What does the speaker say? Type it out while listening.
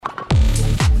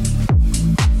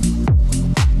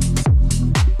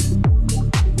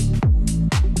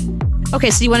Okay,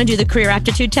 so you want to do the career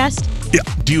aptitude test? Yeah.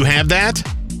 Do you have that?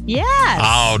 Yes.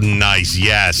 Oh, nice.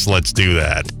 Yes, let's do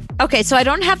that. Okay, so I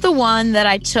don't have the one that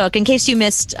I took. In case you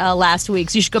missed last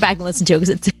week's, you should go back and listen to it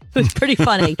because it was pretty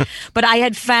funny. But I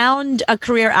had found a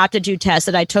career aptitude test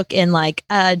that I took in like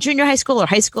junior high school or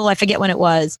high school. I forget when it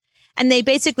was. And they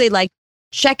basically like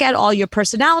check out all your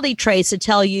personality traits to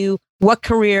tell you what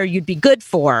career you'd be good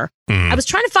for. I was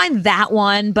trying to find that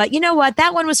one, but you know what?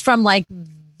 That one was from like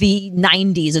the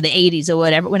 90s or the 80s or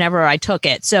whatever, whenever I took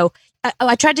it. So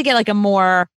I tried to get like a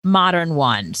more modern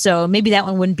one. So maybe that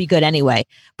one wouldn't be good anyway.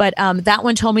 But that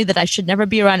one told me that I should never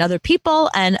be around other people,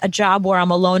 and a job where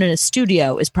I'm alone in a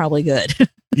studio is probably good.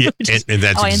 Yeah, and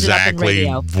that's exactly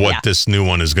what this new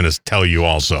one is going to tell you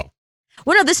also.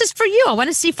 Well, no, this is for you. I want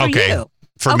to see for you.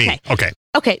 For me. Okay.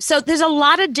 Okay. So there's a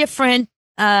lot of different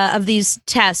of these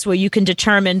tests where you can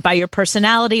determine by your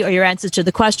personality or your answers to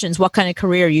the questions what kind of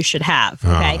career you should have.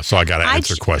 Okay. So I got to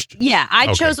answer questions. Yeah.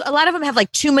 I chose, a lot of them have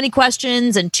like too many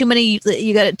questions and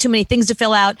you got too many things to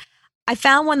fill out. I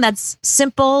found one that's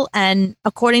simple, and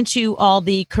according to all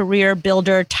the career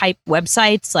builder type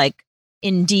websites like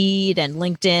Indeed and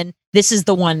LinkedIn, this is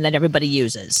the one that everybody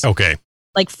uses. Okay.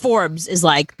 Like Forbes is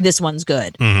like, this one's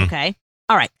good. Okay.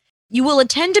 All right. You will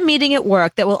attend a meeting at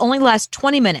work that will only last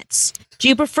 20 minutes. Do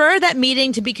you prefer that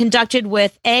meeting to be conducted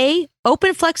with A,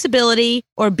 open flexibility,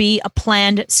 or B, a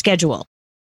planned schedule?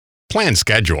 Planned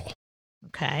schedule.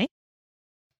 Okay.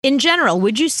 In general,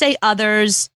 would you say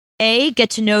others, A, get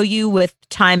to know you with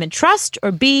time and trust,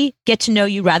 or B, get to know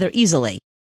you rather easily?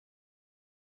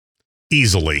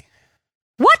 Easily.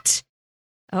 What?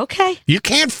 Okay. You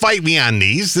can't fight me on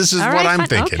these. This is what I'm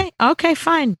thinking. Okay,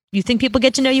 fine. You think people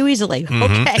get to know you easily.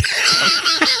 Okay.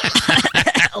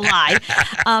 Lie.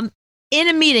 In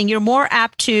a meeting, you're more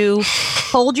apt to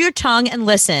hold your tongue and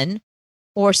listen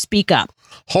or speak up.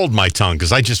 Hold my tongue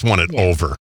because I just want it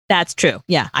over. That's true.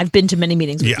 Yeah. I've been to many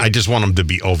meetings. I just want them to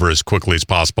be over as quickly as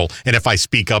possible. And if I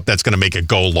speak up, that's going to make it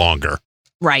go longer.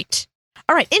 Right.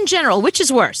 All right. In general, which is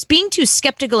worse? Being too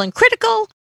skeptical and critical,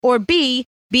 or B,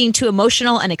 being too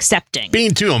emotional and accepting?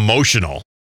 Being too emotional.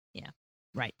 Yeah,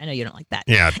 right. I know you don't like that.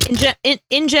 Yeah.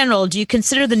 In general, do you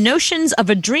consider the notions of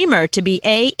a dreamer to be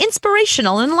A,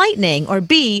 inspirational and enlightening, or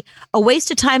B, a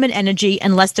waste of time and energy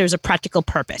unless there's a practical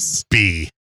purpose? B,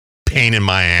 pain in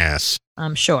my ass.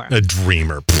 I'm sure. A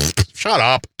dreamer. Shut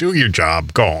up. Do your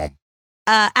job. Go home.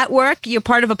 At work, you're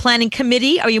part of a planning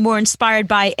committee. Are you more inspired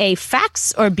by A,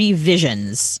 facts, or B,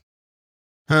 visions?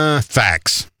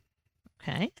 Facts.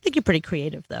 Okay. I think you're pretty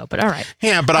creative, though, but all right.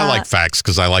 Yeah, but I like facts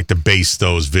because I like to base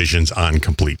those visions on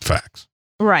complete facts.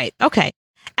 Right. Okay.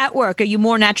 At work, are you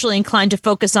more naturally inclined to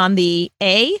focus on the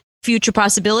A, future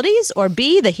possibilities, or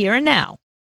B, the here and now?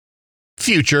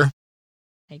 Future.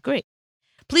 Okay, great.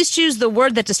 Please choose the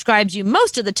word that describes you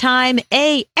most of the time.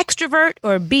 A, extrovert,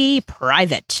 or B,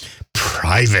 private?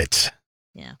 Private.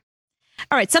 Yeah.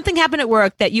 All right. Something happened at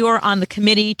work that you are on the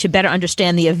committee to better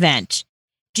understand the event.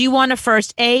 Do you want to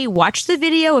first A, watch the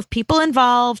video of people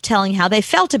involved telling how they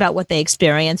felt about what they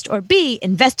experienced, or B,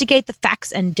 investigate the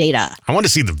facts and data? I want to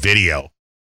see the video. Of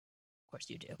course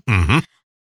you do.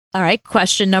 All right.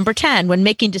 Question number 10. When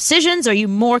making decisions, are you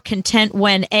more content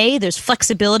when A, there's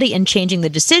flexibility in changing the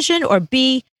decision, or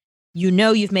B, you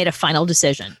know you've made a final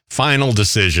decision? Final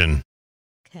decision.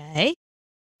 Okay.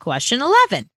 Question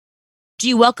 11. Do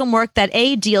you welcome work that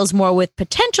A, deals more with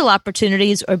potential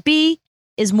opportunities, or B,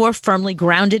 is more firmly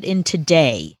grounded in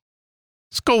today?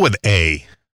 Let's go with A.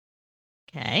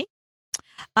 Okay.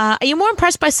 Are you more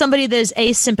impressed by somebody that is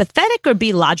A, sympathetic, or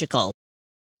B, logical?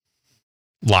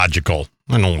 Logical.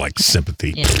 I don't like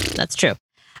sympathy. Yeah, that's true.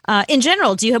 In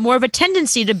general, do you have more of a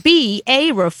tendency to be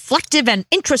A, reflective and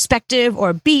introspective,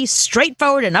 or B,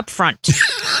 straightforward and upfront?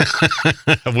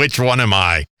 Which one am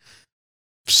I?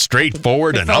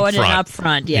 Straightforward and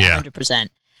upfront. Yeah, 100%.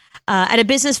 At a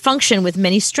business function with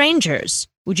many strangers,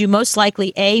 would you most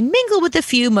likely A, mingle with a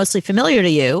few mostly familiar to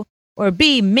you, or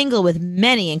B, mingle with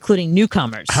many, including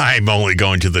newcomers? I'm only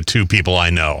going to the two people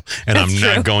I know, and I'm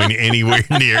not going anywhere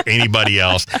near anybody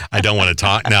else. I don't want to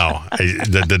talk. No,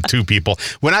 the two people.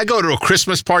 When I go to a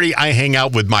Christmas party, I hang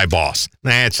out with my boss.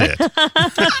 That's it.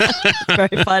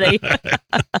 Very funny.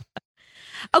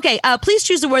 Okay, please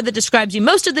choose a word that describes you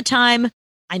most of the time.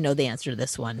 I know the answer to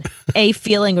this one. A,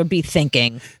 feeling, or B,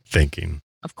 thinking? Thinking.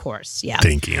 Of course, yeah.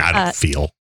 Thinking. I don't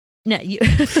feel. No, you.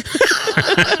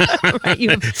 Right, you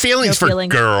have feelings for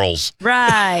girls.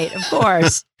 Right, of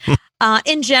course.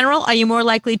 In general, are you more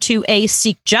likely to A,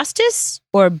 seek justice,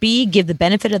 or B, give the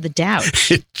benefit of the doubt?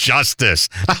 Justice.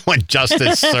 I want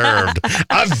justice served.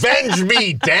 Avenge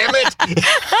me, damn it.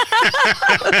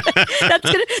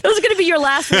 Those are going to be your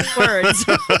last words.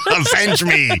 Avenge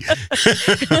me.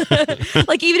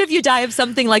 Like, even if you die of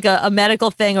something like a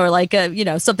medical thing or like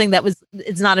something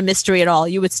it's not a mystery at all,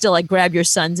 you would still like grab your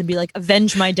sons and be like,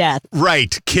 avenge my death.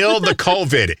 Right. Kill the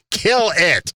COVID. Kill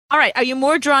it. All right. Are you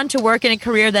more drawn to work in a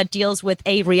career that deals with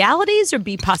A, realities, or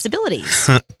B, possibilities?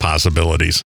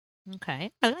 Possibilities.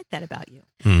 Okay. I like that about you.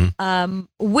 Mm-hmm.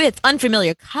 With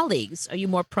unfamiliar colleagues, are you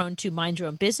more prone to mind your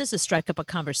own business or strike up a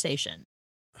conversation?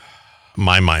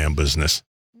 Mind my own business.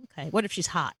 Okay. What if she's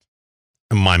hot?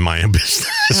 Mind my own business.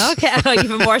 Okay. Oh,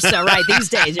 even more so. Right. These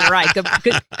days. You're right.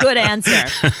 Good answer.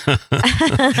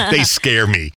 They scare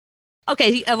me.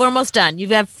 Okay, we're almost done. You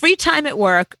have free time at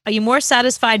work. Are you more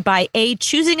satisfied by A,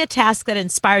 choosing a task that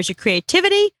inspires your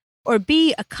creativity, or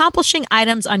B, accomplishing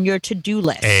items on your to-do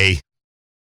list? A.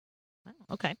 Oh,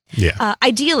 okay. Yeah.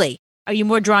 Ideally, are you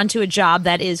more drawn to a job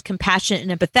that is compassionate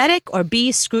and empathetic, or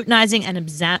B, scrutinizing and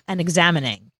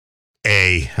examining?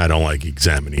 A. I don't like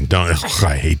examining.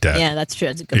 I hate that. Yeah, that's true.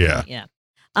 That's a good point. Yeah.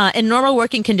 In normal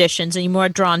working conditions, are you more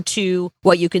drawn to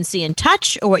what you can see and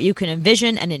touch, or what you can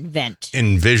envision and invent?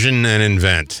 Envision and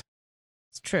invent.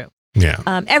 It's true. Yeah.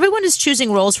 Everyone is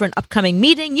choosing roles for an upcoming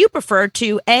meeting. You prefer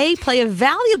to A, play a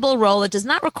valuable role that does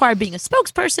not require being a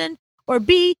spokesperson, or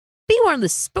B, be one of the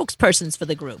spokespersons for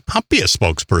the group. I'll be a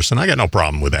spokesperson. I got no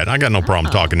problem with that. I got no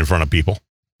problem talking in front of people.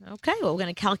 Okay, well, we're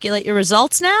going to calculate your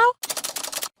results now.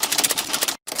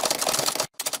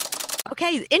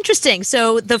 Okay, interesting.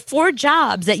 So the 4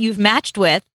 jobs that you've matched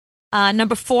with,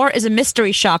 number 4 is a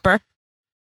mystery shopper.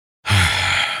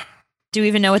 Do you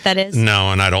even know what that is?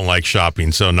 No, and I don't like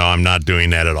shopping, so no, I'm not doing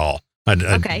that at all.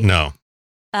 Okay. No.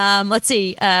 Let's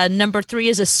see. Number 3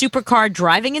 is a supercar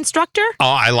driving instructor. Oh,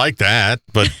 I like that,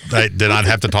 but I did not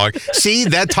have to talk. See,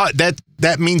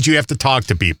 that means you have to talk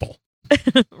to people.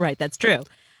 Right, that's true.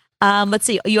 Let's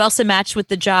see. You also matched with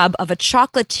the job of a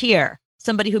chocolatier.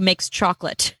 Somebody who makes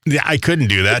chocolate. Yeah, I couldn't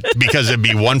do that because it'd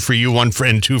be 1 for you, 1 for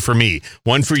and 2 for me.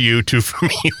 1 for you, 2 for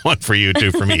me, 1 for you,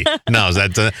 2 for me. No,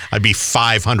 I'd be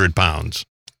 500 pounds.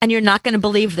 And you're not going to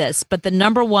believe this, but the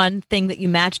number 1 thing that you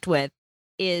matched with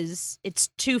it's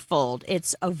twofold.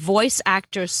 It's a voice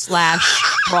actor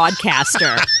 /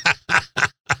 broadcaster.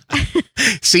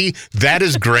 See, that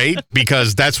is great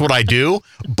because that's what I do,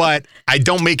 but I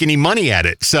don't make any money at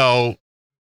it. So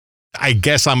I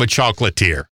guess I'm a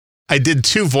chocolatier. I did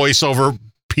 2 voiceover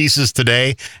pieces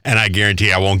today, and I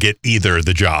guarantee I won't get either of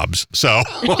the jobs. So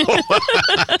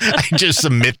I just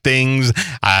submit things.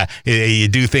 You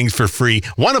do things for free.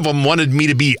 One of them wanted me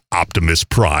to be Optimus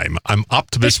Prime. I'm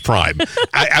Optimus Prime.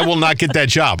 I will not get that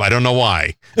job. I don't know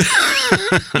why.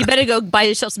 You better go buy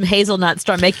yourself some hazelnuts,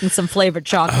 start making some flavored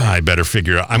chocolate. I better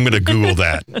figure out. I'm going to Google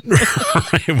that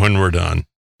when we're done.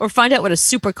 Or find out what a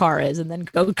supercar is and then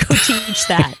go teach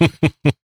that.